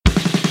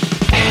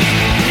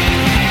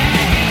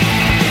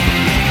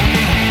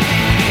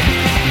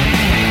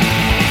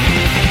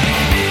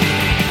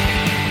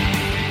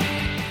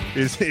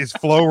Is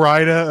Flo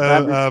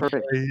Rida?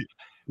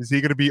 Is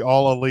he going to be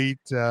all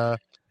elite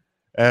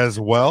as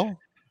well?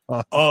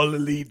 All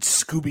elite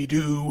Scooby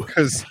Doo.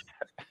 Because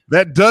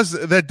that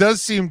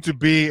does seem to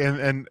be,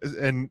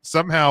 and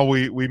somehow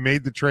we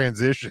made the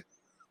transition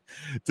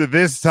to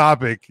this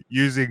topic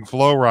using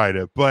Flo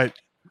Rida, but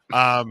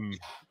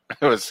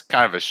it was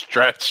kind of a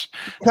stretch.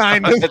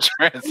 Kind of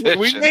transition.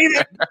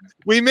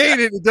 We made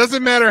it. It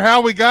doesn't matter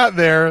how we got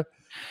there.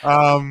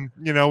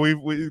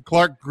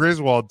 Clark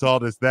Griswold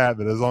taught us that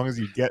as long as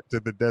you get to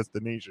the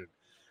destination,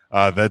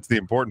 that's the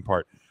important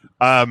part.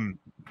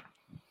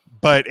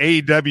 But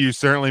AEW is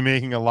certainly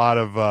making a lot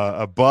of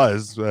a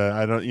buzz.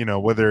 I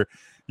don't, whether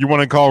you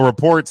want to call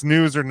reports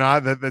news or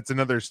not, that's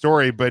another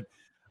story. But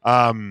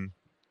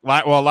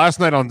last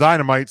night on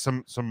Dynamite,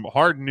 some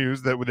hard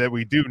news that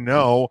we do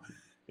know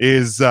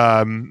is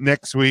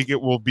next week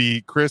it will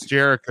be Chris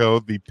Jericho,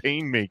 the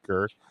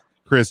Painmaker,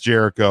 Chris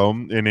Jericho,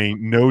 in a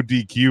no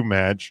DQ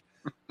match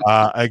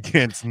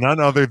against none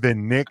other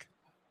than Nick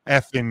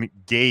effing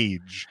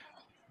Gage.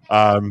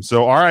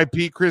 So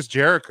R.I.P. Chris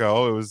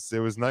Jericho. It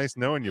was nice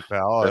knowing you,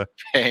 pal. The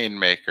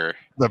Painmaker.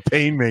 The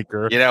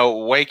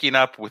Painmaker. Waking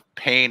up with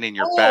pain in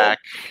your back,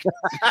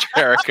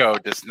 Jericho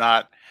does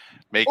not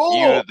make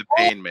you the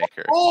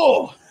Painmaker.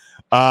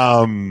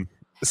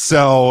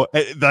 So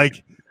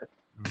like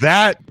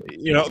that,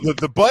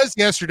 the buzz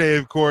yesterday,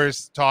 of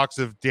course, talks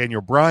of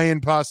Daniel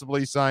Bryan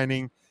possibly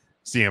signing,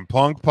 CM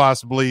Punk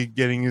possibly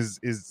getting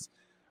his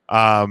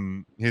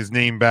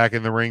name back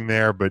in the ring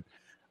there, but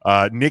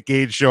Nick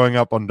Gage showing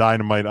up on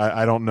Dynamite,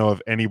 I don't know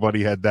if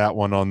anybody had that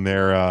one on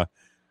their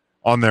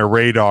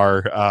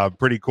radar.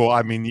 Pretty cool.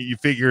 I mean, you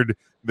figured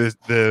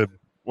the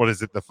what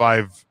is it, the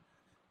 5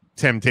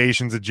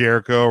 Temptations of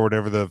Jericho or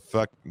whatever the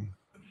fuck.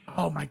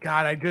 Oh my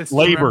God! the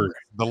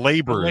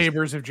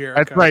labors of Jericho.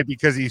 That's right,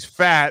 because he's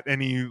fat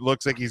and he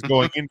looks like he's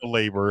going into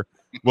labor.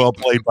 Well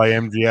played by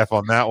MGF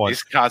on that one.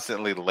 He's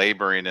constantly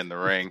laboring in the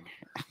ring.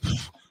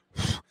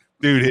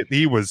 Dude,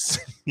 he was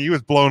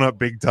blown up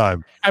big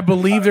time. I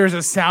believe there's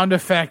a sound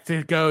effect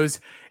that goes,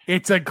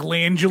 "It's a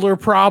glandular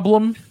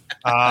problem."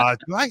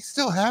 Do I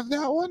still have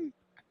that one?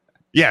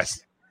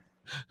 Yes.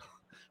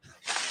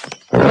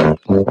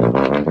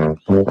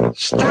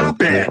 Stop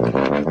it!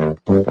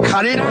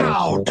 Cut it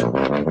out!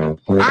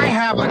 I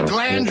have a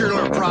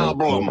glandular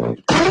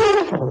problem.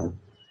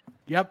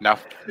 Yep. Now,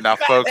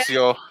 folks,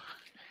 you'll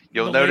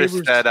notice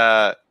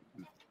that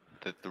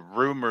the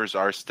rumors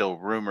are still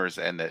rumors,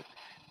 and that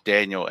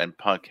Daniel and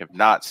Punk have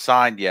not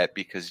signed yet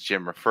because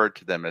Jim referred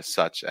to them as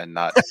such, and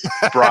not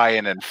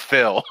Brian and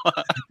Phil.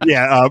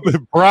 Yeah,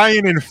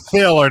 Brian and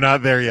Phil are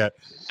not there yet.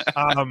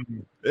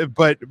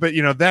 But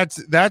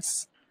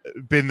that's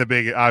been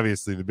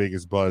obviously the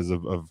biggest buzz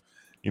of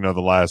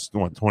the last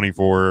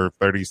 24,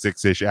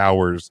 36-ish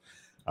hours,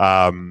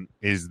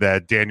 is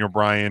that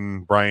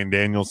Brian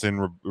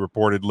Danielson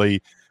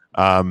reportedly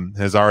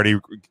has already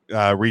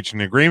reached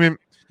an agreement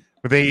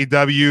with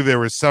AEW. There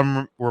was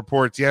some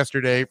reports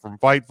yesterday from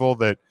Fightful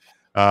that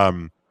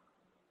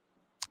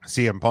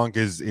CM Punk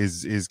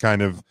is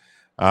kind of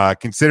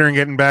considering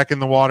getting back in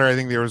the water. I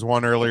think there was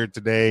one earlier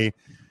today,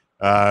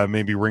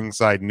 maybe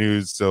Ringside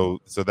News. So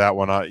that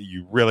one,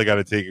 you really got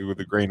to take it with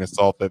a grain of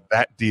salt.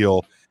 That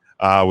deal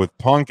with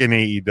Punk and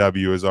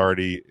AEW is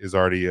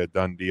already a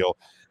done deal.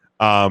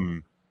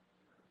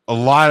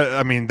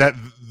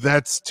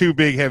 That's two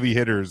big heavy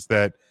hitters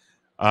that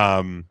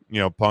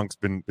Punk's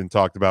been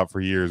talked about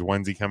for years.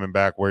 When's he coming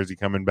back? Where's he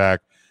coming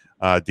back?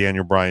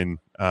 Daniel Bryan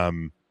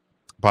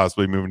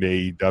possibly moving to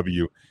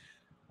AEW.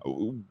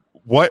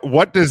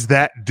 What does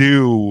that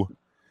do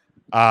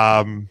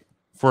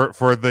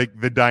for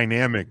the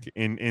dynamic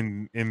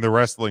in the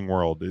wrestling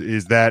world?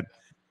 Is that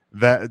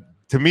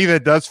to me,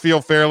 that does feel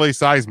fairly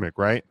seismic,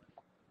 right?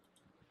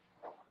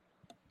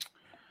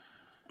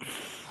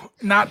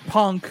 Not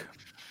Punk.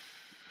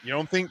 You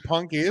don't think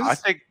Punk is? I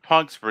think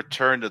Punk's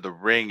return to the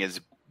ring is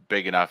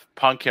big enough.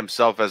 Punk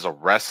himself as a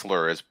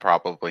wrestler is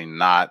probably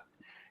not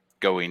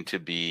going to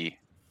be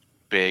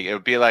big. It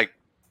would be like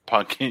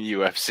Punk in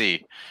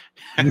UFC.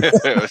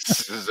 It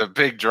was a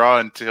big draw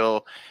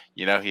until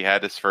he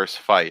had his first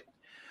fight.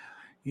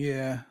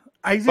 Yeah.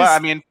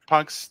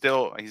 Punk's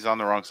still, he's on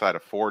the wrong side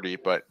of 40,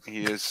 but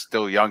he is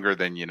still younger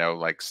than,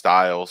 like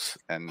Styles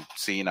and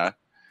Cena.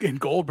 And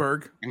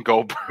Goldberg. And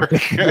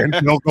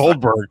Bill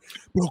Goldberg.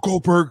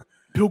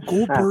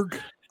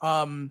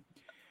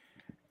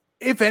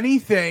 If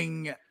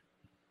anything,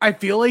 I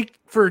feel like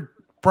for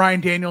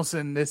Bryan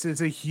Danielson, this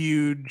is a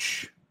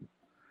huge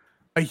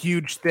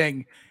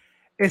thing,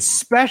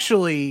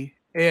 especially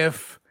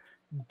if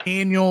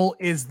Daniel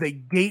is the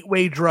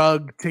gateway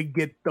drug to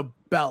get the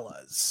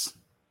Bellas.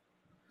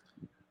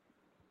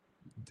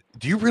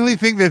 Do you really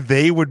think that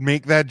they would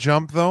make that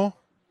jump, though?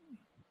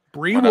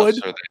 Brie what would.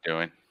 Else are they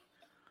doing?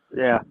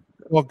 Yeah.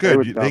 Well,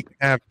 good. They can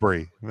have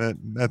Brie.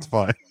 That's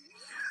fine.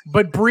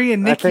 But Brie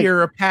and Nikki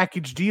are a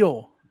package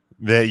deal.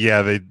 They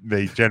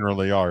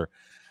generally are.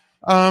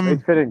 They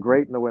fit in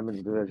great in the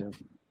women's division.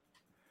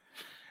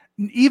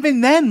 Even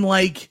then,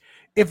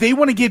 if they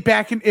want to get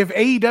back in, if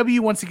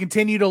AEW wants to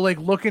continue to like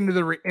look into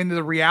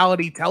the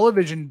reality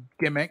television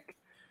gimmick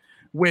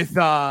with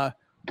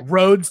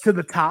roads to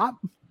the top,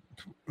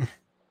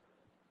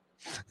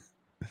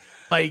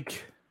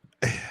 like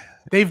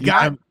they've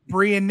got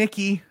Brie and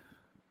Nikki.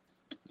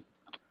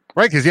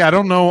 Right, because I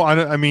don't know.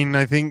 I mean,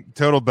 I think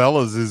Total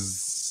Bellas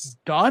is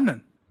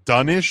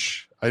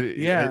done-ish.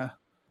 That's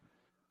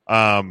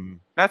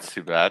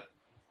too bad.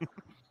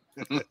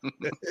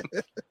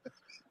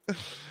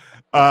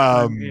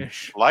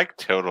 Like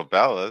Total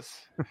Bellas.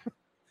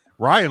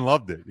 Ryan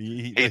loved it.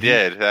 He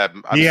did.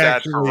 I'm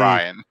sad for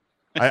Ryan.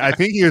 I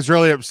think he was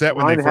really upset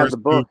when they first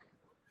moved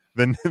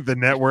the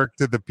network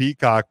to the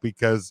Peacock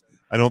because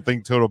I don't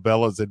think Total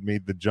Bellas had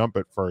made the jump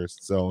at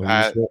first. So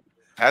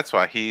that's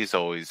why he's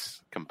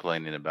always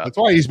complaining about. That's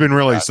why he's been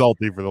really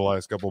salty for the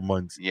last couple of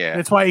months. Yeah,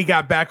 that's why he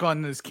got back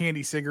on his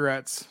candy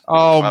cigarettes.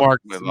 Oh,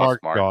 Mark's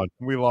gone.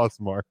 We lost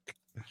Mark.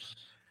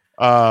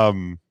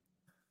 What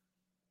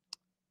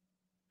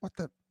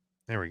the?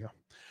 There we go.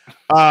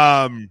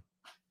 I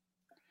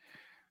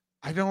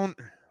don't.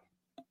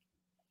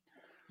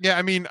 Yeah,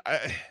 I mean,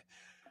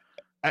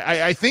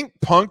 I think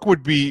Punk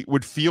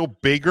would feel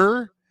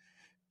bigger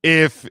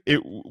if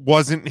it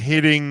wasn't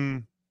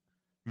hitting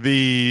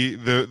the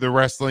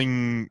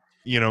wrestling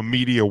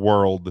media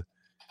world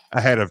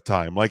ahead of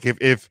time. Like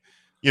if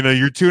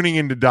you're tuning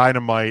into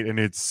Dynamite and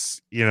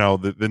it's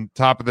the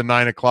top of the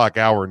 9 o'clock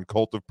hour and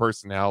Cult of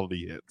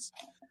Personality hits.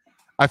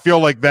 I feel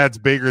like that's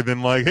bigger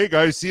than like, hey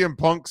guys, CM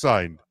Punk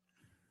signed.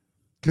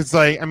 Because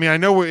I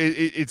know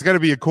it's got to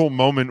be a cool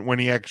moment when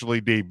he actually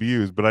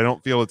debuts, but I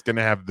don't feel it's going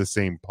to have the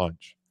same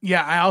punch.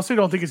 Yeah, I also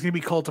don't think it's going to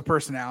be Cult of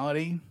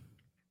Personality.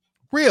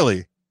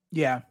 Really?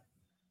 Yeah.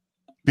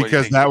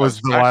 Because that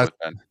was the last.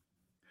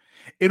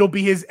 It'll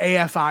be his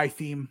AFI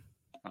theme.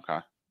 Okay.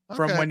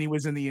 From when he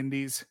was in the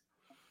Indies.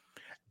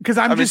 Because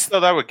I mean,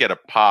 still that would get a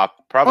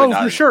pop. Probably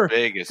not as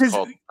big as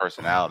Cult of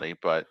Personality,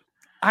 but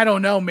I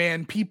don't know,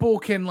 man. People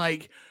can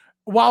like,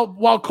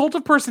 while Cult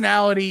of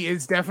Personality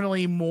is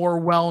definitely more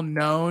well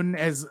known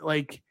as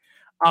like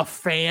a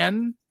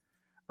fan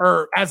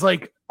or as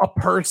like a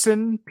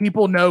person,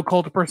 people know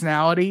Cult of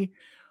Personality.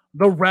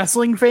 The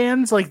wrestling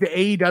fans, like the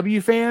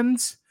AEW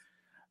fans,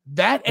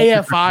 that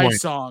AFI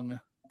song,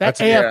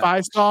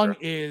 song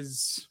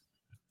is.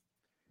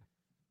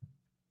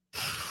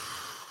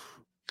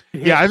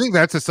 Yeah, I think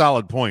that's a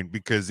solid point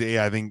because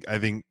I think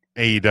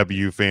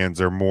AEW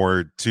fans are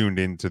more tuned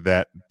into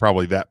that,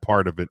 probably that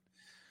part of it,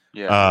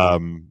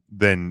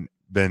 than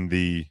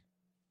the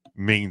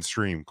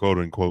mainstream quote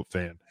unquote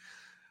fan.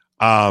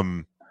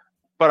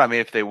 But I mean,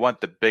 if they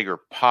want the bigger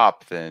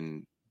pop,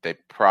 then they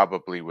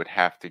probably would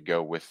have to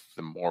go with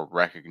the more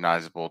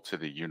recognizable to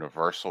the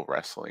Universal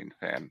Wrestling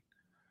fan,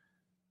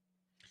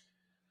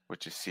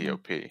 which is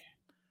COP.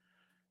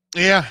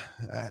 Yeah,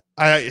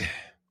 I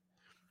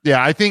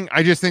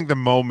just think the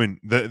moment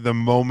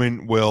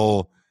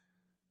will.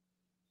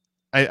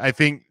 I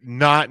think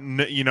not.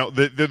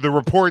 The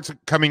reports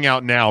coming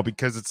out now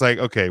because it's like,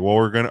 okay, well,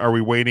 are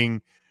we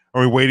waiting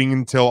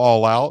until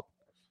All Out?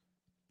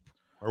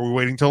 Are we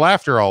waiting till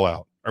after All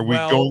Out? Are we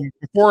going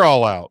before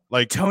All Out?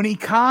 Like Tony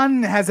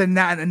Khan has an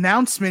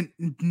announcement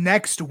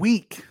next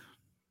week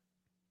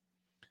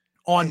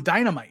on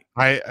Dynamite.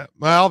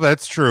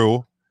 That's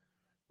true.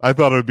 I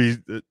thought it would be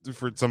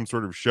for some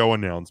sort of show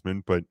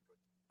announcement, but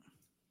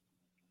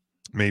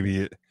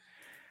maybe it.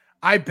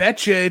 I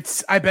bet you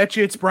it's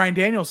Bryan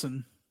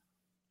Danielson.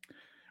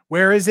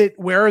 Where is it?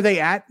 Where are they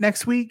at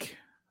next week?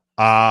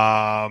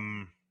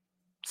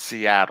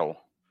 Seattle.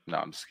 No,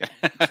 I'm just kidding.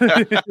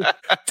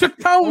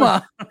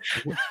 Tacoma.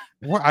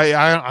 I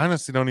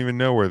honestly don't even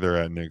know where they're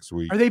at next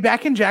week. Are they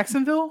back in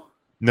Jacksonville?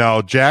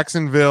 No,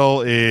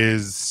 Jacksonville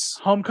is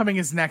homecoming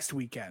is next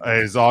weekend.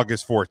 Is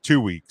August 4th, 2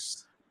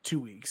 weeks. 2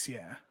 weeks,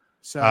 yeah.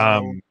 So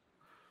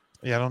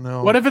yeah, I don't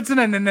know. What if it's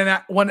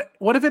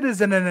what if it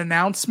is an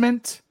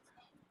announcement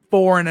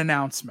for an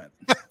announcement?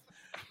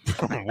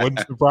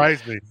 Wouldn't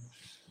surprise me.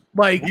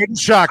 Like, wouldn't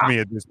shock me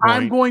at this point.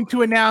 I'm going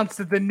to announce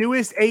that the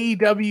newest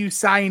AEW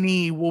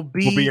signee will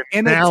be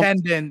in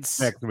attendance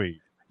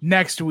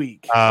next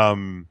week. Yeah,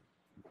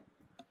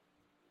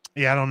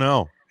 I don't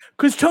know.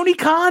 Because Tony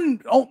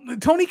Khan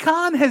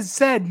has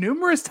said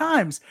numerous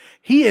times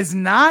he is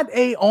not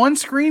a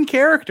on-screen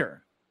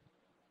character.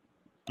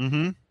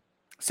 Mm-hmm.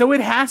 So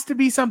it has to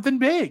be something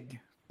big.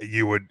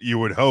 You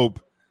would hope,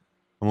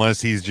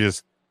 unless he's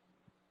just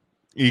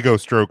ego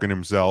stroking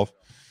himself.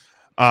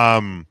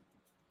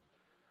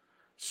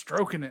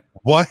 Stroking it.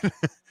 What?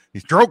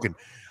 He's stroking.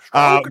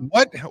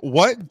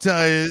 What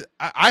does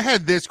I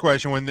had this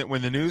question when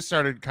the news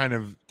started kind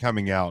of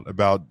coming out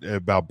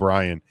about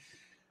Bryan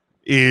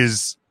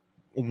is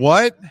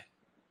what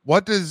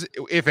does,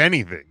 if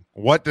anything,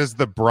 what does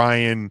the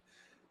Bryan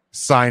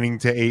signing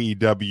to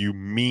AEW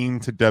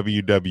mean to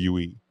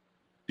WWE?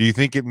 Do you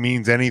think it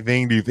means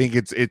anything? Do you think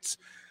it's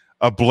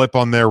a blip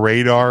on their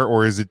radar,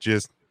 or is it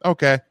just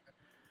okay?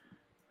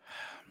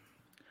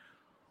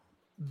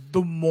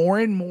 The more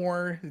and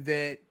more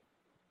that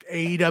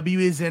AEW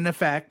is in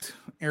effect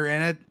or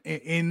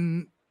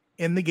in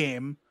the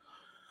game,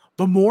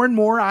 the more and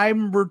more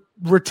I'm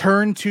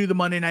returned to the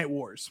Monday Night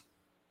Wars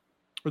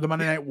or the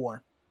Monday Night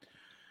War.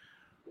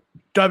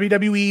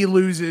 WWE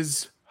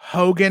loses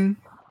Hogan,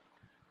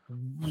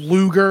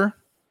 Luger,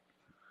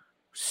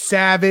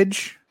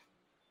 Savage,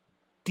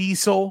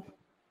 Diesel,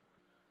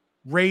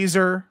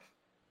 Razor,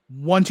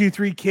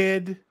 1-2-3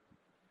 Kid,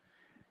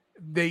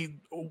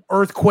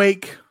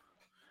 Earthquake,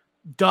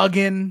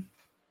 Duggan,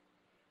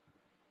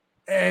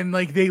 and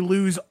like they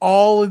lose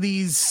all of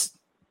these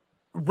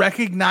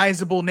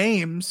recognizable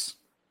names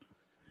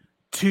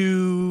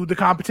to the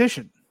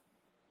competition.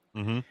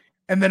 Mm-hmm.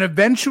 And then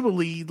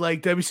eventually,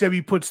 like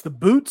WCW puts the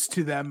boots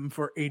to them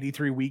for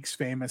 83 weeks,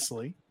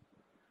 famously.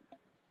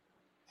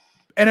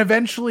 And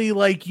eventually,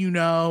 like,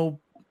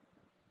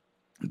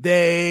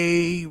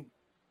 they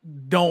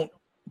don't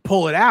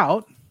pull it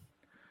out.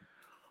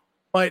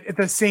 But at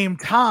the same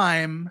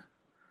time,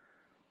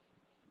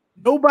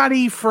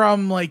 nobody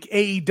from like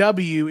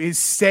AEW is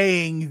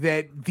saying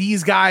that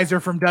these guys are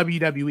from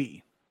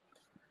WWE.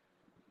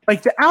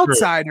 Like the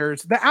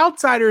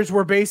outsiders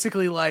were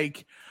basically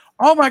like,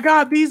 oh my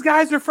God, these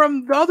guys are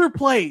from the other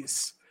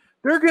place.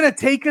 They're going to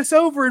take us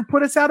over and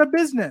put us out of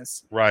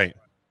business. Right.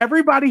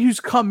 Everybody who's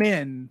come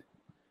in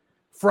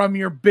from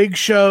your big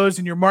shows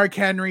and your Mark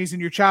Henrys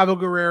and your Chavo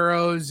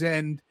Guerreros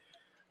and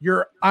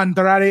your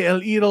Andrade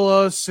El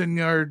Ídolos and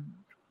your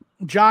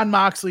John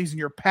Moxleys and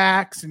your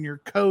Pacs and your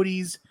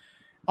Codys,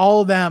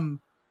 all of them,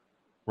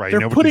 right?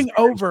 They're putting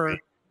over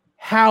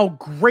how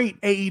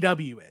great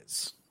AEW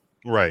is.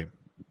 Right.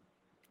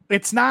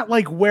 It's not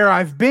like where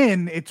I've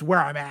been, it's where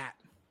I'm at.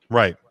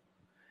 Right.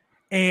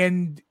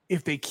 And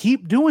if they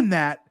keep doing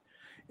that,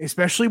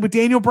 especially with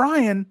Daniel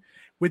Bryan,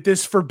 with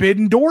this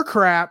Forbidden Door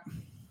crap.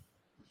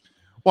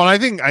 Well, I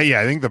think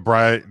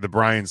the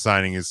Bryan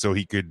signing is so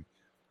he could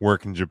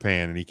work in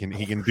Japan and he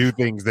can do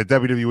things that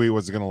WWE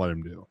wasn't going to let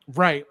him do.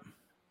 Right.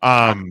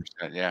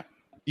 Yeah.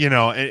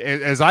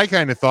 As I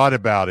kind of thought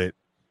about it,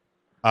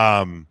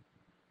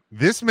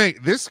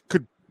 this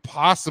could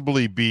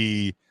possibly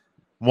be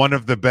one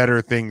of the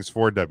better things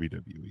for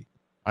WWE,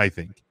 I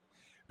think.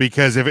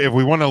 Because if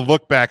we want to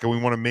look back and we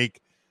want to make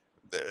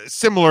a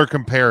similar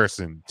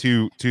comparison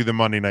to the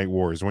Monday Night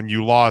Wars, when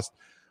you lost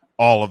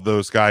all of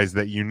those guys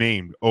that you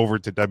named over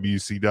to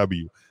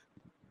WCW,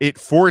 it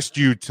forced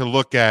you to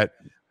look at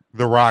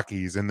the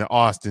Rockies and the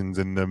Austins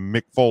and the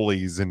Mick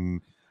Foleys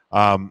and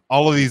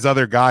all of these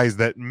other guys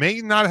that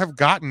may not have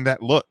gotten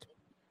that look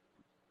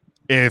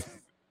if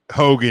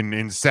Hogan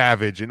and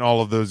Savage and all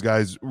of those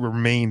guys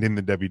remained in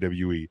the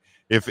WWE.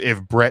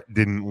 If Brett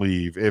didn't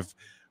leave, if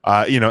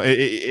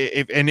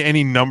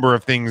any number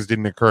of things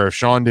didn't occur, if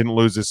Shawn didn't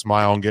lose his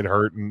smile and get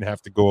hurt and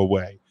have to go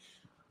away.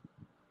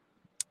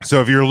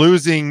 So if you're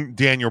losing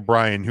Daniel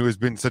Bryan, who has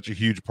been such a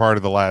huge part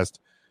of the last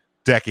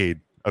decade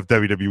of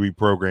WWE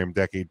program,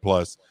 decade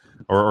plus,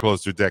 or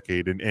close to a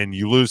decade, and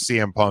you lose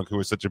CM Punk, who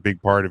was such a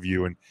big part of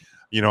you, and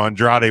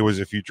Andrade was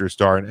a future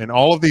star, and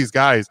all of these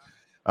guys,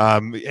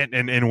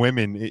 and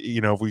women,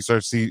 if we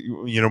start to see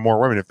more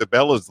women, if the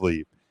Bellas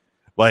leave,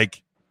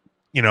 like.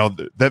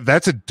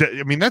 That's like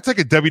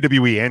a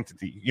WWE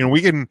entity. We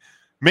can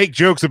make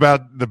jokes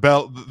about the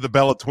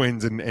Bella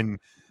twins and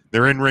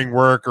their in-ring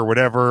work or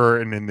whatever,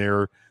 and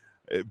then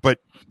but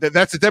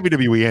that's a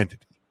WWE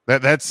entity.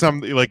 That's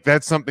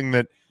something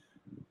that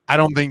I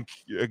don't think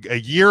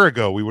a year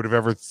ago we would have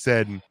ever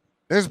said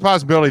there's a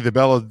possibility the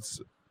Bellas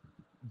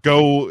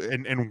go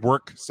and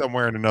work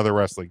somewhere in another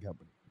wrestling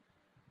company.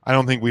 I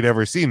don't think we'd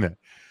ever seen that.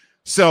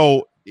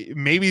 So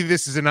maybe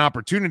this is an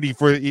opportunity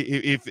for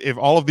if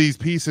all of these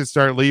pieces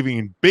start leaving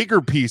and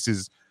bigger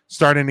pieces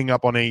start ending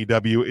up on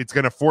AEW, it's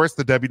going to force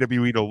the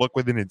WWE to look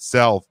within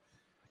itself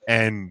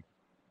and,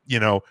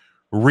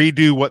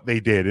 redo what they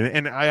did.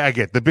 And I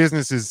get the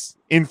business is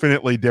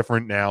infinitely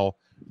different now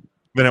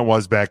than it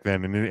was back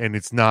then. And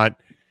it's not,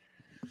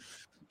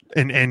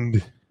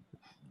 and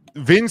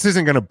Vince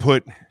isn't going to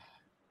put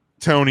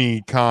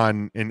Tony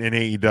Khan and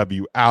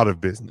AEW out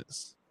of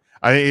business.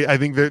 I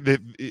think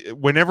that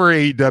whenever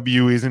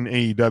AEW isn't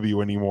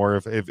AEW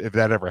anymore, if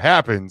that ever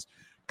happens,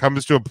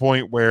 comes to a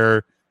point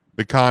where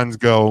the Khans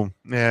go,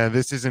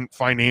 this isn't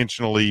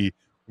financially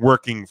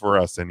working for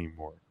us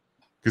anymore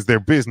because they're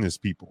business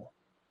people.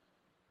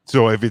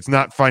 So if it's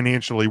not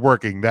financially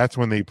working, that's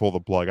when they pull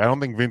the plug. I don't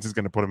think Vince is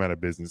going to put them out of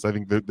business. I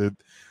think the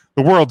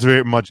world's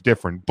very much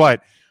different.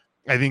 But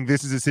I think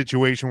this is a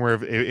situation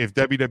where if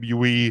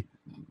WWE,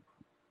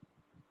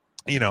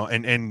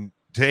 and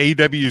to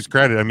AEW's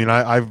credit, I mean,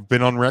 I've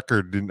been on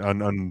record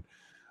on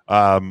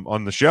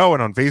the show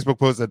and on Facebook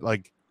posts that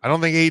I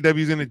don't think AEW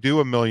is going to do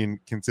 1 million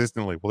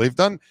consistently. Well, they've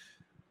done,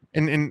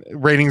 and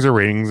ratings are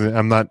ratings.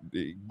 I'm not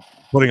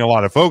putting a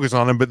lot of focus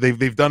on them, but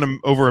they've done them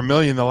over 1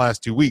 million the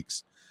last 2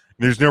 weeks.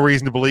 There's no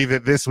reason to believe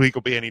that this week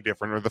will be any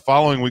different or the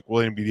following week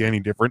will be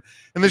any different.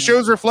 And the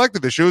shows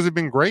reflected. The shows have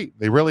been great.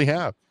 They really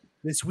have.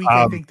 This week,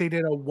 I think they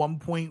did a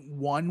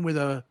 1.1 with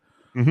a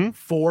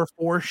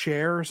 4.4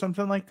 share or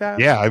something like that.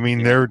 Yeah, I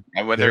mean they're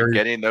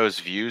getting those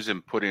views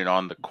and putting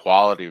on the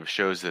quality of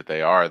shows that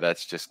they are,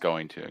 that's just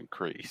going to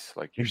increase.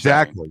 Like you're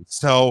exactly. saying.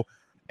 So,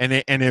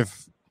 and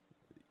if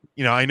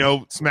I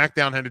know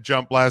SmackDown had to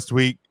jump last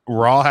week,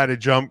 Raw had to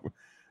jump,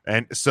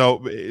 and so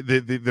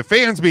the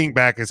fans being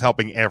back is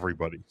helping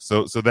everybody.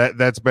 So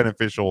that's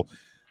beneficial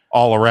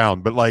all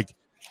around. But like,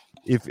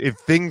 if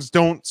things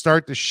don't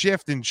start to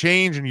shift and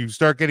change, and you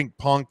start getting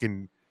Punk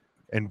and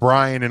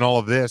Bryan and all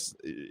of this,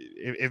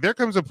 if there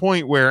comes a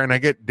point where, and I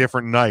get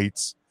different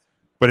nights,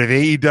 but if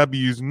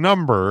AEW's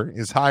number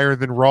is higher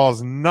than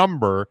Raw's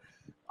number,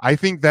 I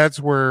think that's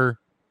where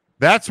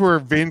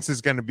Vince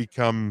is going to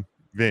become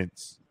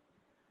Vince.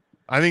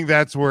 I think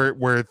that's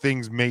where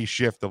things may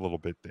shift a little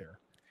bit there.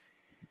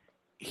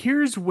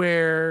 Here's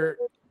where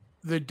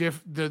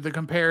the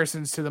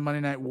comparisons to the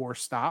Monday Night War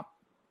stop.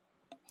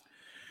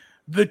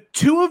 The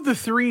two of the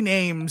three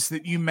names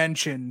that you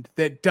mentioned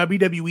that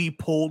WWE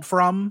pulled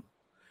from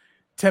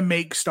to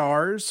make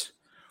stars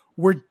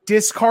were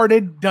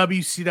discarded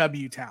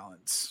WCW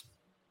talents.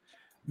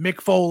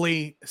 Mick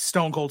Foley,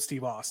 Stone Cold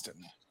Steve Austin.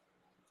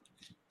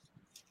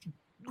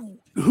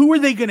 Who are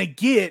they going to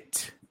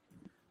get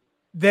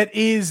that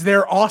is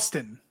their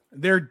Austin?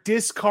 They're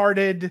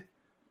discarded.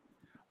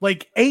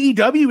 Like,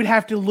 AEW would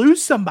have to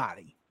lose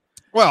somebody.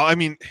 Well, I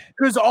mean,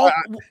 because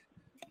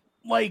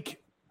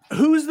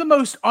who's the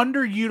most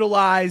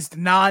underutilized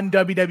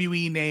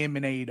non-WWE name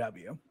in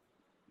AEW?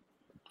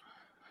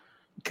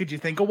 Could you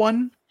think of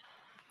one?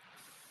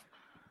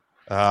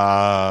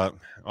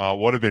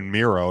 Would have been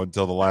Miro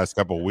until the last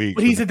couple of weeks.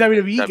 But he's a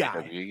WWE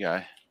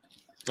guy.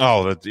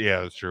 Oh,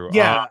 that's true.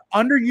 Yeah,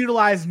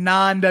 underutilized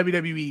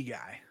non-WWE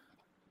guy.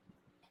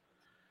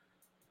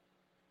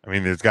 I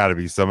mean, there's got to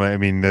be some. I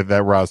mean,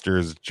 that roster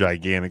is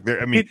gigantic.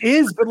 I mean, it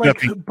is,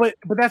 but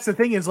that's the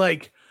thing is,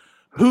 like,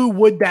 who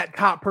would that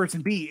top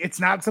person be? It's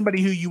not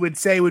somebody who you would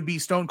say would be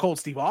Stone Cold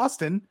Steve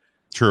Austin.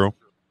 True.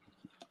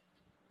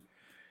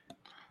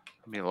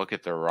 Let me look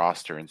at their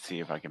roster and see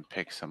if I can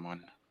pick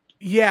someone.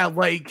 Yeah,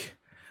 like,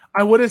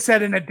 I would have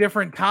said in a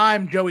different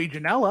time Joey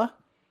Janela.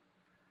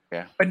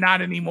 Yeah. But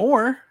not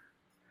anymore.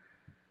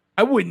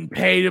 I wouldn't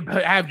pay to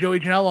have Joey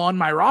Janela on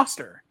my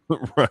roster.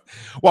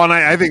 Well, and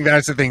I think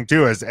that's the thing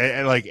too, is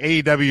like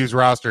AEW's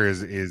roster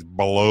is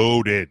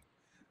bloated.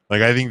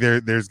 Like, I think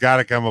there's got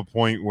to come a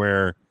point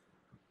where,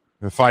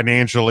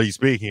 financially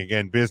speaking,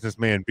 again,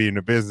 businessman being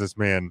a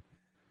businessman,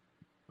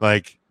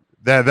 like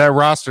that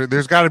roster,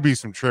 there's got to be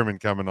some trimming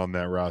coming on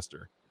that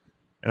roster.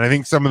 And I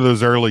think some of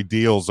those early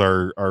deals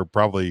are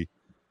probably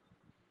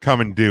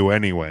coming due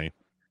anyway.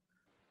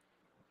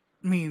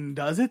 I mean,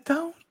 does it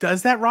though?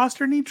 Does that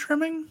roster need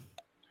trimming?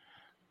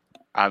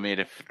 I mean,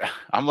 if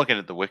I'm looking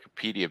at the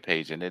Wikipedia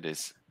page, and that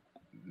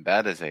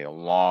is a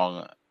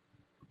long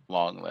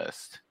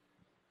list.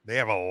 They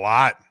have a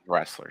lot of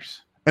wrestlers,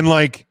 and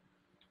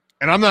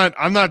I'm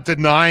not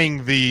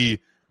denying the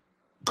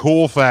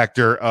cool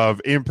factor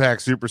of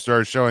Impact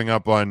superstars showing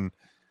up on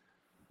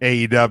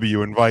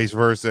AEW and vice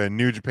versa, and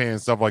New Japan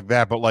and stuff like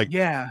that. But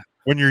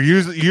when you're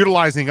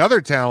utilizing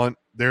other talent,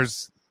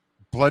 there's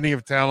plenty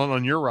of talent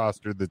on your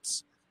roster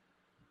that's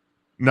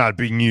not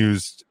being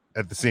used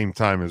at the same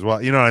time as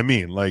well. You know what I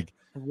mean? Like,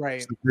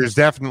 right. So there's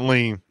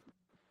definitely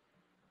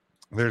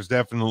a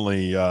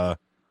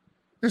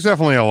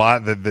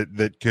lot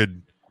that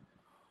could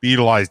be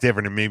utilized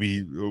different, and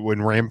maybe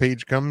when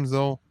Rampage comes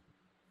though.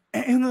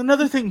 And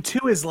another thing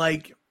too is,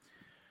 like,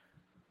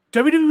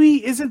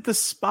 WWE isn't the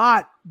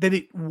spot that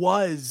it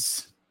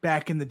was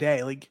back in the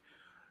day. Like,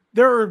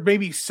 there are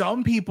maybe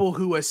some people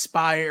who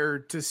aspire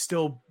to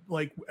still,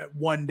 like,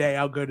 one day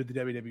I'll go to the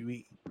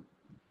WWE.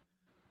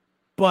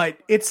 But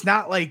it's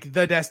not like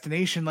the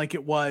destination like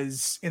it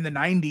was in the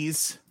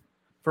 90s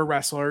for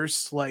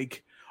wrestlers.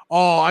 Like,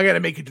 oh, I got to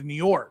make it to New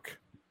York.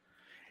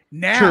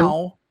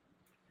 Now,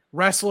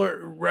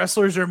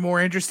 wrestlers are more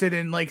interested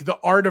in, like, the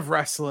art of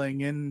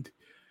wrestling and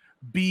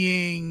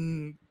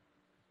being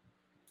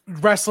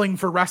wrestling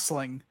for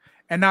wrestling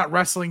and not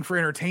wrestling for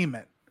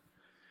entertainment.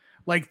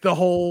 Like the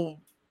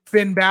whole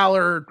Finn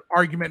Balor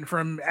argument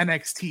from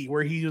NXT,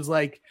 where he was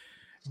like,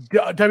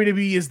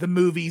 WWE is the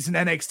movies and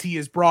NXT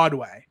is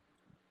Broadway.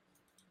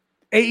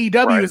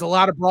 AEW is a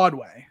lot of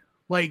Broadway.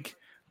 Like,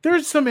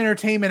 there's some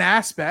entertainment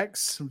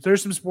aspects.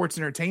 There's some sports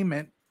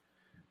entertainment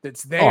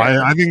that's there. Oh,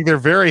 I think they're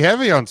very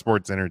heavy on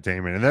sports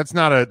entertainment, and that's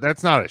not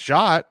a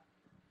shot.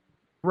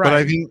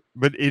 Right.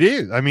 But it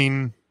is. I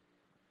mean,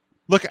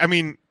 look,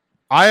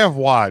 I have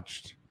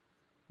watched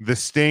the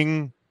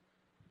Sting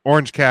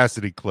Orange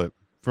Cassidy clip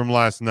from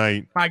last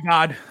night. My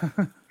God.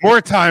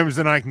 More times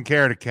than I can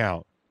care to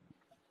count.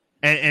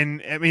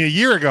 And I mean, a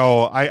year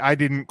ago, I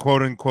didn't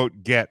quote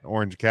unquote get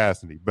Orange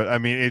Cassidy, but I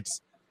mean,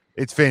 it's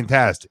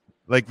fantastic.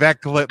 Like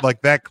that clip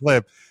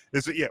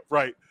is, yeah,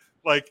 right.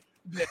 Like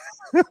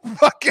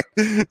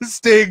fucking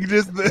Sting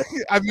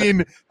I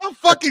mean, how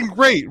fucking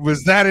great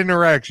was that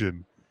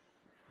interaction?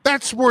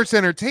 That's sports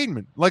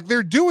entertainment. Like,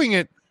 they're doing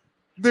it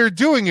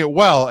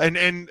well. And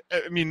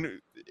I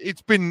mean,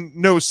 it's been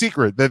no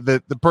secret that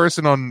the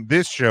person on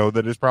this show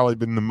that has probably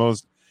been the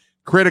most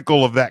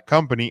critical of that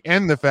company,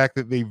 and the fact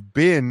that they've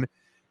been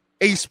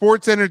a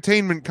sports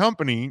entertainment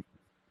company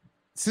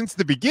since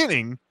the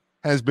beginning,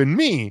 has been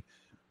me.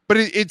 But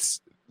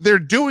they're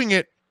doing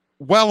it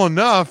well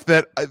enough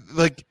that,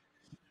 like,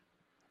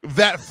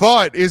 that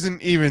thought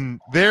isn't even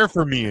there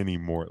for me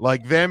anymore.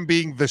 Like them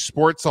being the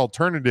sports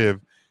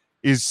alternative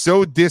is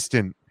so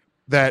distant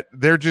that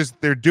they're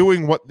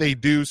doing what they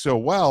do so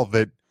well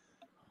that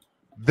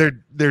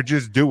they're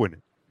just doing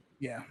it.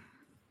 Yeah.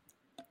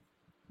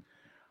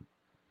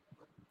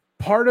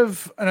 Part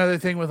of another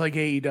thing with like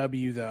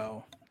AEW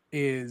though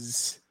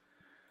is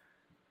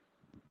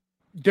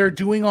they're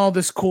doing all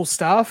this cool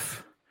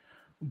stuff,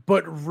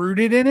 but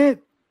rooted in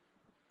it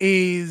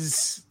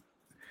is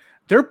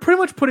they're pretty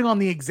much putting on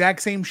the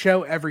exact same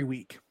show every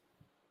week.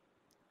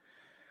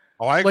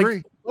 Oh, I agree.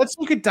 Like, let's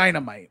look at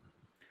Dynamite.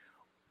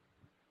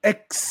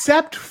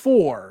 Except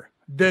for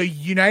the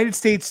United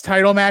States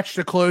title match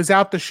to close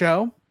out the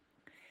show,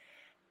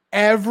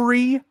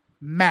 every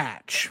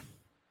match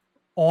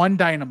on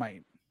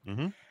Dynamite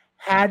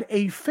had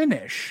a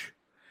finish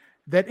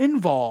that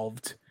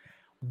involved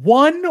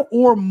one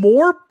or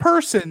more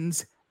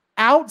persons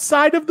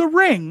outside of the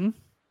ring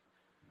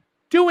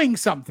doing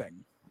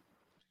something.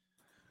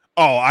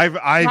 Oh,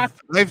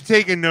 I've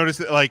taken notice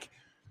that like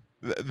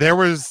there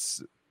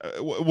was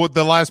with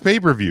the last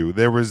pay-per-view,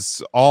 there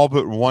was all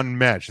but one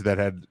match that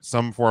had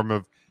some form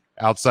of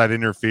outside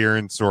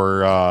interference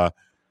or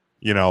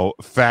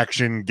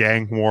faction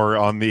gang war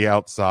on the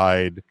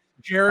outside.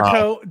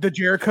 The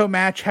Jericho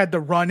match had the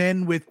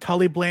run-in with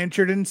Tully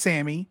Blanchard and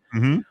Sammy.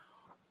 Mm-hmm.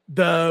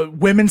 The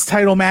women's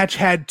title match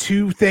had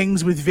two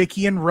things with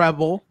Vicky and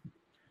Rebel.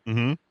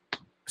 Mm-hmm.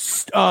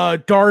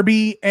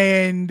 Darby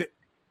and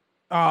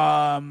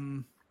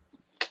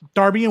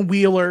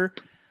Wheeler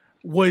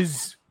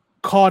was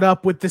caught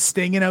up with the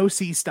Sting and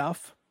OC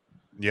stuff.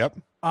 Yep.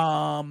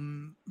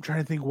 I'm trying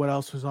to think what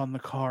else was on the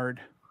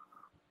card.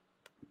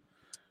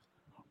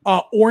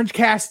 Orange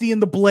Cassidy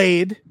and the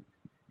Blade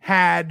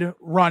had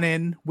run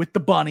in with the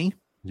Bunny.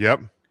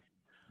 Yep.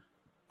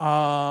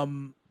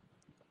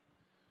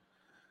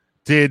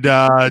 Did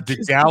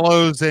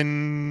Gallows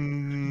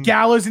and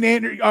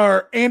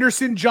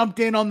Anderson jumped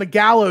in on the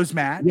Gallows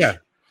match? Yeah.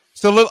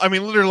 So I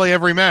mean, literally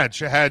every match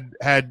had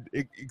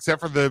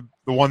except for the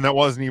one that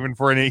wasn't even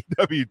for an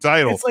AEW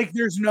title. It's like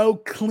there's no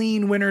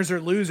clean winners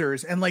or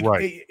losers, and like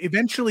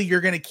eventually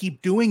you're going to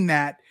keep doing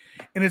that,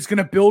 and it's going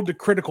to build to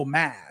critical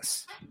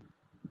mass.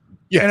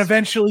 Yes. And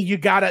eventually you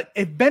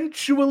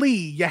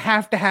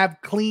have to have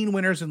clean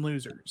winners and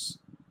losers.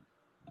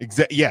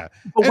 Exactly. Yeah.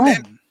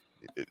 But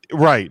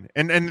right.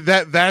 And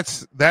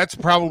that's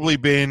probably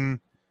been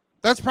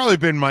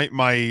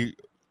my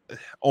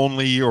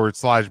only or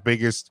 /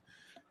 biggest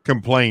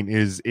complaint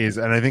is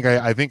and I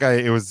think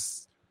it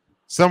was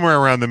somewhere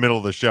around the middle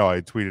of the show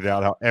I tweeted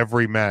out how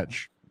every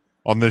match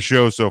on the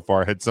show so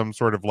far had some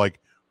sort of like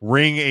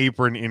ring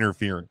apron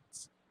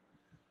interference.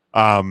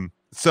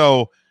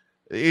 So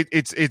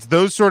it's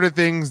those sort of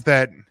things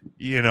that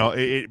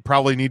it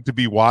probably need to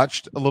be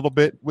watched a little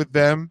bit with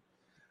them.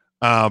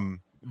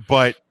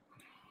 But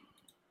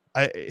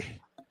I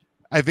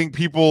think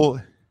people,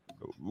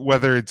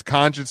 whether it's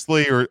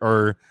consciously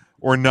or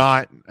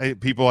not,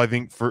 people I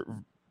think for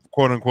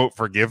quote unquote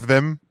forgive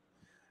them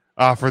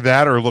for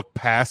that or look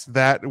past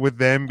that with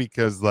them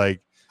because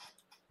like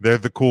they're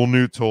the cool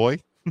new toy.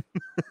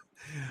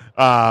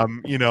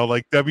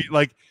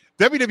 Like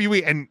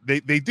WWE, and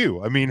they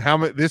do. I mean,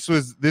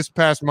 this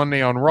past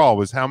Monday on Raw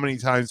was how many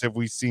times have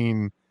we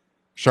seen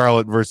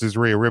Charlotte versus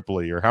Rhea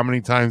Ripley, or how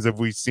many times have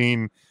we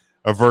seen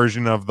a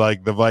version of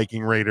like the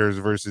Viking Raiders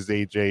versus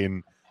AJ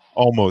and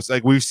almost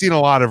like we've seen a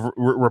lot of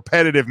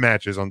repetitive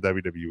matches on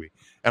WWE,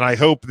 and I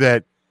hope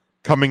that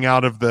coming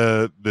out of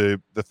the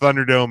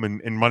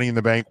Thunderdome and Money in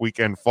the Bank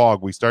weekend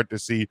fog, we start to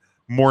see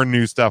more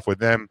new stuff with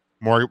them,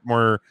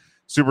 more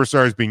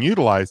superstars being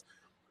utilized.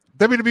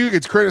 WWE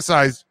gets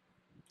criticized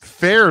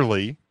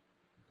fairly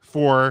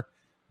for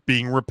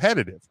being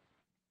repetitive.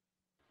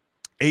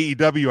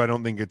 AEW, I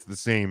don't think it's the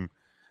same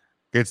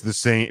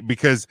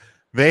because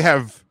they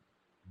have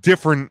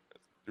different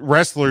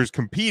wrestlers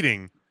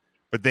competing,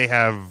 but they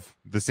have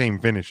the same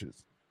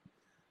finishes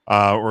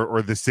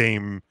or the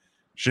same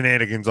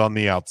shenanigans on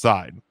the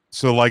outside.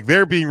 So like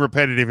they're being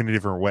repetitive in a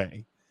different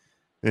way,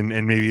 and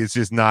maybe it's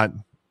just not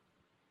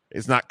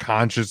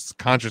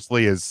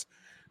consciously as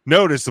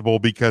noticeable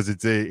because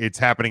it's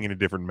happening in a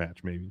different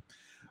match maybe.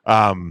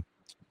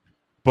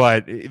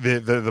 But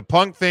the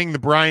Punk thing, the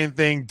Bryan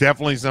thing,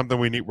 definitely something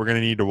we're going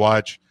to need to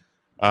watch.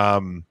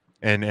 And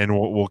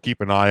we'll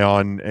keep an eye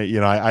on.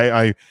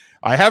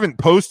 I haven't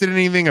posted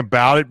anything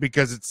about it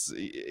because it's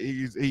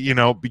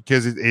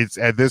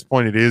at this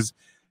point it is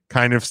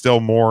kind of still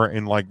more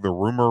in like the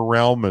rumor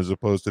realm as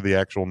opposed to the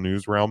actual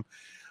news realm.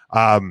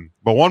 But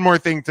one more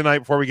thing tonight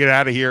before we get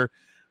out of here,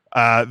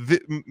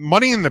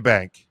 Money in the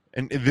Bank,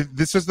 and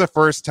this is the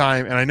first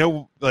time, and I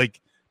know like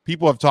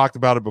people have talked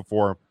about it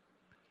before,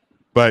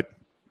 but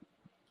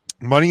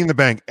Money in the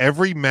Bank,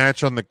 every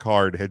match on the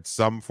card had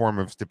some form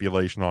of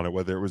stipulation on it,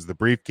 whether it was the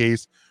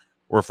briefcase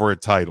or for a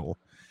title.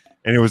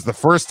 And it was the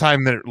first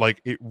time that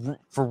it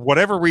for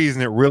whatever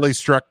reason, it really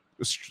struck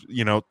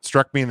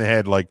me in the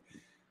head. Like,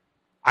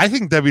 I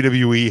think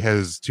WWE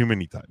has too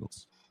many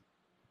titles.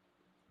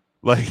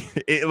 And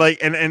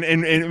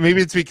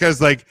maybe it's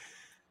because like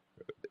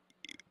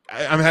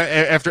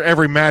after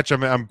every match,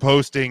 I'm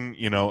posting,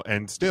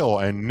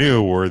 and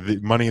new or the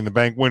Money in the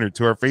Bank winner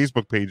to our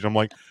Facebook page. I'm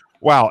like,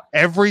 wow,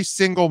 every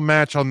single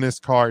match on this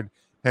card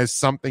has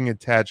something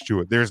attached to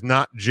it. There's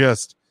not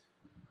just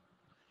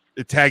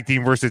a tag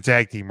team versus a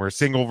tag team or a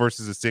single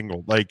versus a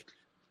single. Like,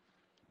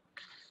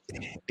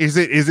 is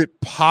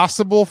it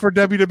possible for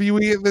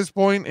WWE at this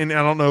point? And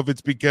I don't know if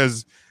it's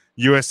because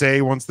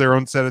USA wants their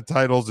own set of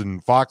titles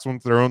and Fox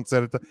wants their own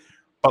set of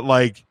but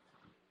like,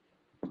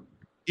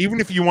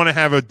 even if you want to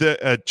have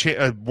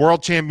a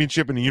world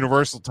championship and a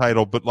universal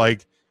title, but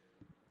like,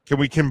 can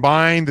we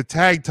combine the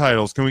tag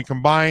titles? Can we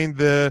combine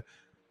the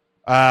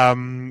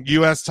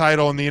US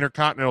title and the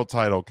Intercontinental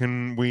title?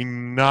 Can we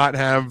not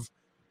have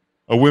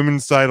a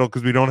women's title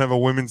because we don't have a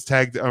women's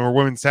tag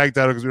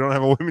title because we don't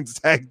have a women's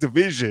tag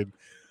division?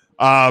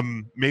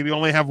 Maybe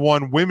only have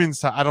one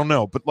women's I don't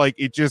know, but like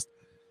it just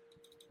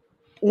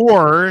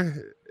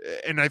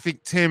and I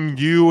think Tim,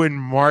 you and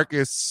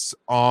Marcus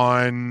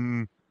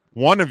on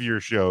one of your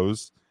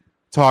shows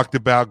talked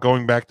about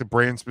going back to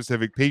brand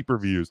specific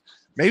pay-per-views.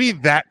 Maybe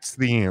that's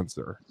the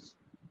answer.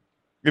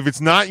 If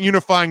it's not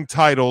unifying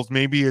titles,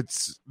 maybe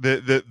it's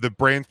the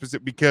brand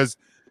specific, because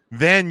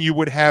then you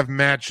would have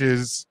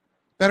matches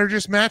that are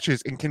just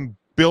matches and can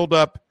build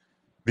up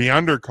the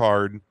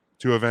undercard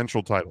to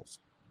eventual titles.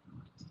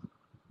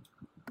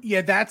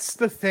 Yeah, that's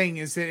the thing,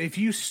 is that if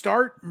you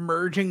start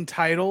merging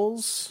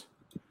titles,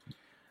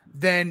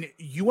 then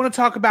you want to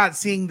talk about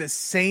seeing the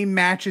same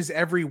matches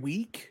every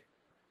week.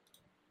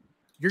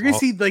 You're going to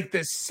see like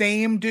the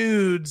same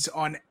dudes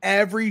on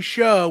every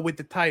show with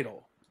the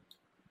title.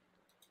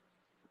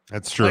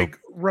 That's true. Like,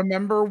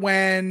 remember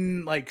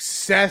when like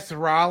Seth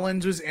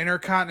Rollins was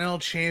Intercontinental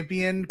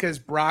Champion because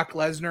Brock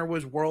Lesnar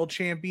was World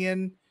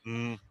Champion?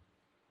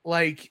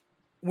 Like,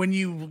 when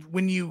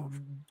you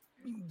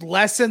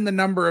lessen the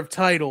number of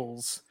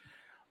titles,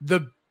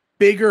 the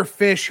bigger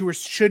fish who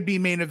should be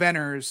main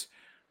eventers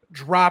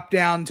drop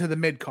down to the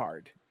mid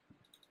card.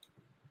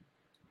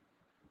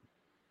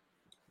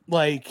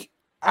 Like,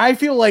 I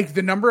feel like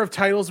the number of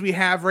titles we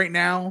have right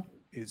now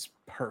is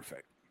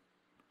perfect.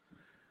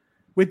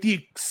 With the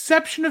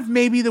exception of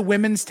maybe the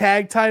women's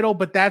tag title,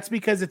 but that's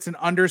because it's an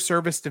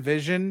underserviced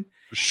division.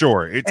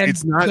 Sure.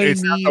 It's not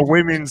the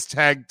women's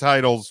tag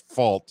title's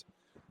fault.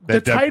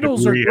 The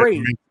titles are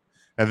great.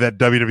 And that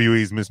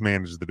WWE's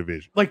mismanaged the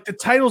division. Like, the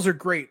titles are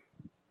great.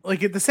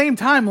 Like, at the same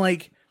time,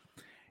 like,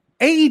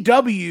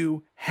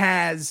 AEW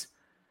has,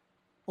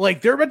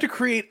 like, they're about to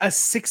create a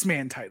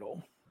 6-man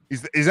title.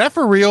 Is that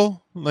for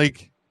real?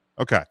 Like,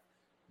 okay.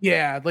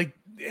 Yeah, like,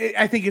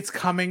 I think it's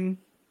coming.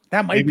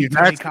 That might maybe be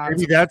Tony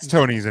Khan's. Maybe that's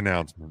Tony's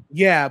announcement.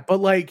 Yeah,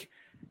 but like,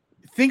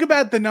 think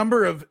about the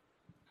number of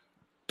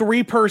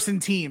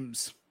 3-person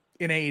teams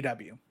in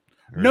AEW.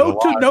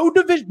 No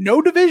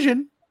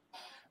division,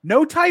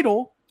 no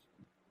title.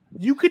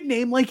 You could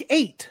name like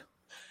 8.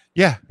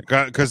 Yeah,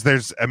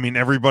 because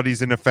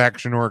everybody's in a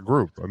faction or a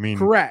group. I mean,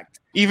 correct.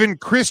 Even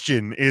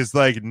Christian is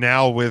like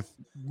now with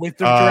the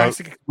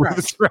Jurassic Express.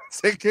 With the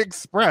Jurassic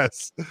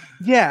Express.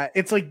 Yeah,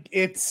 it's like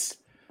it's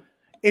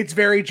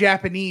very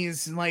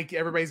Japanese, and like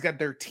everybody's got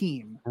their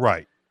team.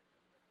 Right.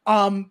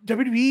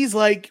 WWE's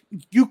like,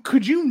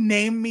 could you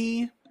name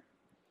me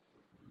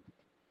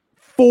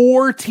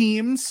 4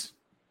 teams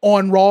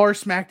on Raw or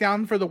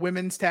SmackDown for the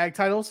women's tag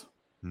titles?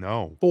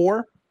 No.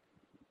 4.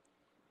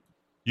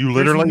 You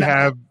literally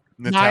have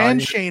Nia and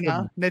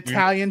Shayna,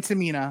 Natalya and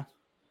Tamina.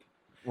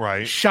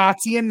 Right.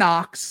 Shotzi and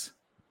Nox.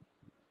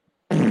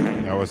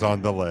 That was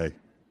on delay.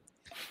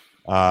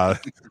 And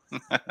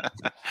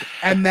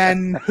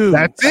then who?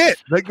 That's it.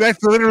 Like,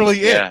 that's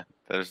literally it. Yeah,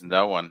 there's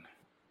no one.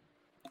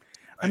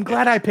 I'm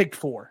glad I picked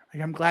 4.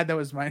 Like, I'm glad that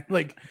was my,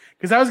 like,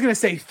 because I was gonna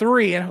say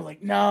 3, and I'm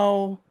like,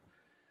 no.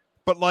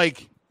 But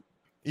like,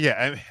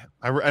 yeah,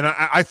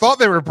 I thought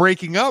they were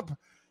breaking up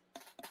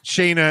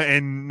Shayna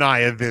and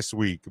Nia this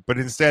week, but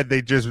instead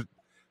Nia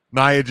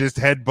just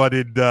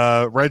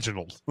headbutted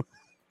Reginald.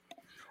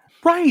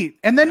 Right,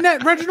 and then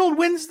Reginald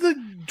wins the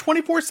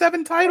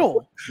 24/7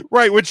 title.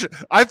 Right, which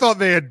I thought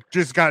they had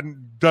just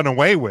gotten done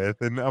away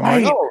with, and I'm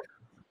like, oh.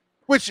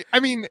 Which, I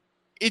mean,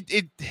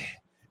 it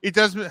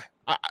does.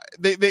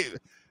 They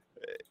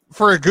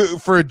for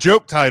a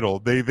joke title,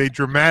 they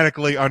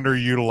dramatically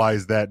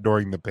underutilized that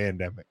during the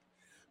pandemic,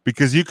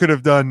 because you could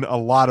have done a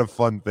lot of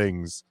fun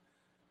things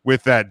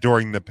with that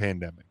during the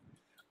pandemic.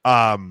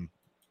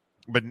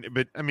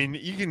 But I mean,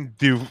 you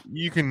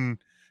can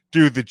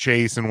do the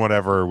chase and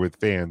whatever with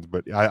fans,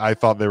 but I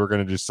thought they were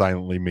going to just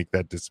silently make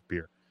that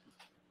disappear.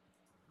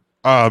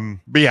 But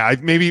yeah,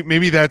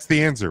 maybe that's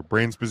the answer: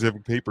 brand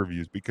specific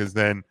pay-per-views, because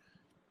then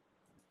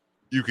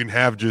you can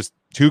have just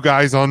 2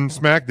 guys on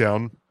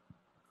SmackDown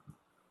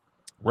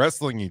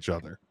wrestling each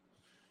other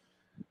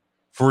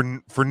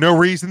for no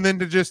reason than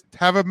to just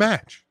have a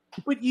match.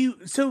 But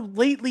so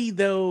lately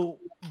though,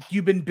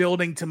 you've been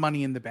building to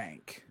Money in the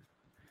Bank.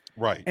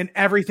 Right. And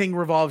everything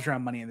revolves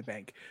around Money in the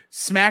Bank.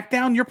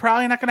 SmackDown, you're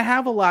probably not going to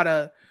have a lot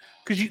of,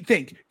 because you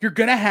think you're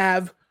going to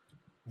have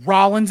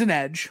Rollins and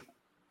Edge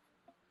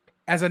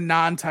as a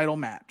non-title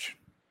match.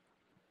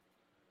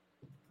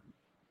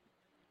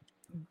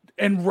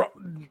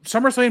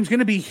 SummerSlam's going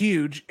to be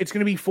huge. It's going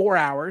to be 4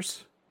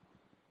 hours.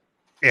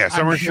 Yeah,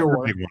 I'm SummerSlam's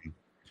sure. a big one.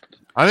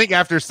 I think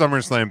after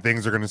SummerSlam,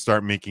 things are going to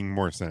start making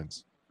more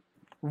sense.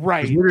 'Cause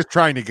Right. we're just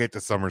trying to get to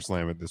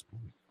SummerSlam at this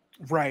point.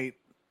 Right.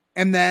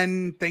 And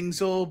then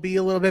things will be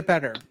a little bit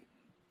better.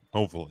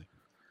 Hopefully.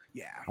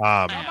 Yeah.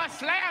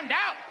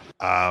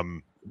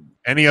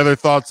 Any other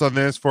thoughts on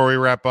this before we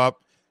wrap up?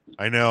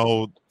 I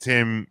know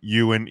Tim,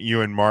 you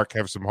and Mark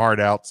have some hard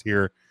outs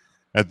here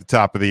at the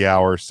top of the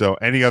hour. So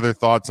any other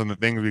thoughts on the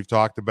things we've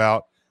talked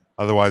about?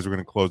 Otherwise, we're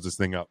going to close this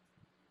thing up.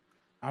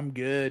 I'm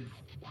good.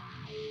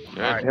 Good.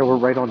 Yeah, we're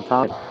right on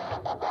top.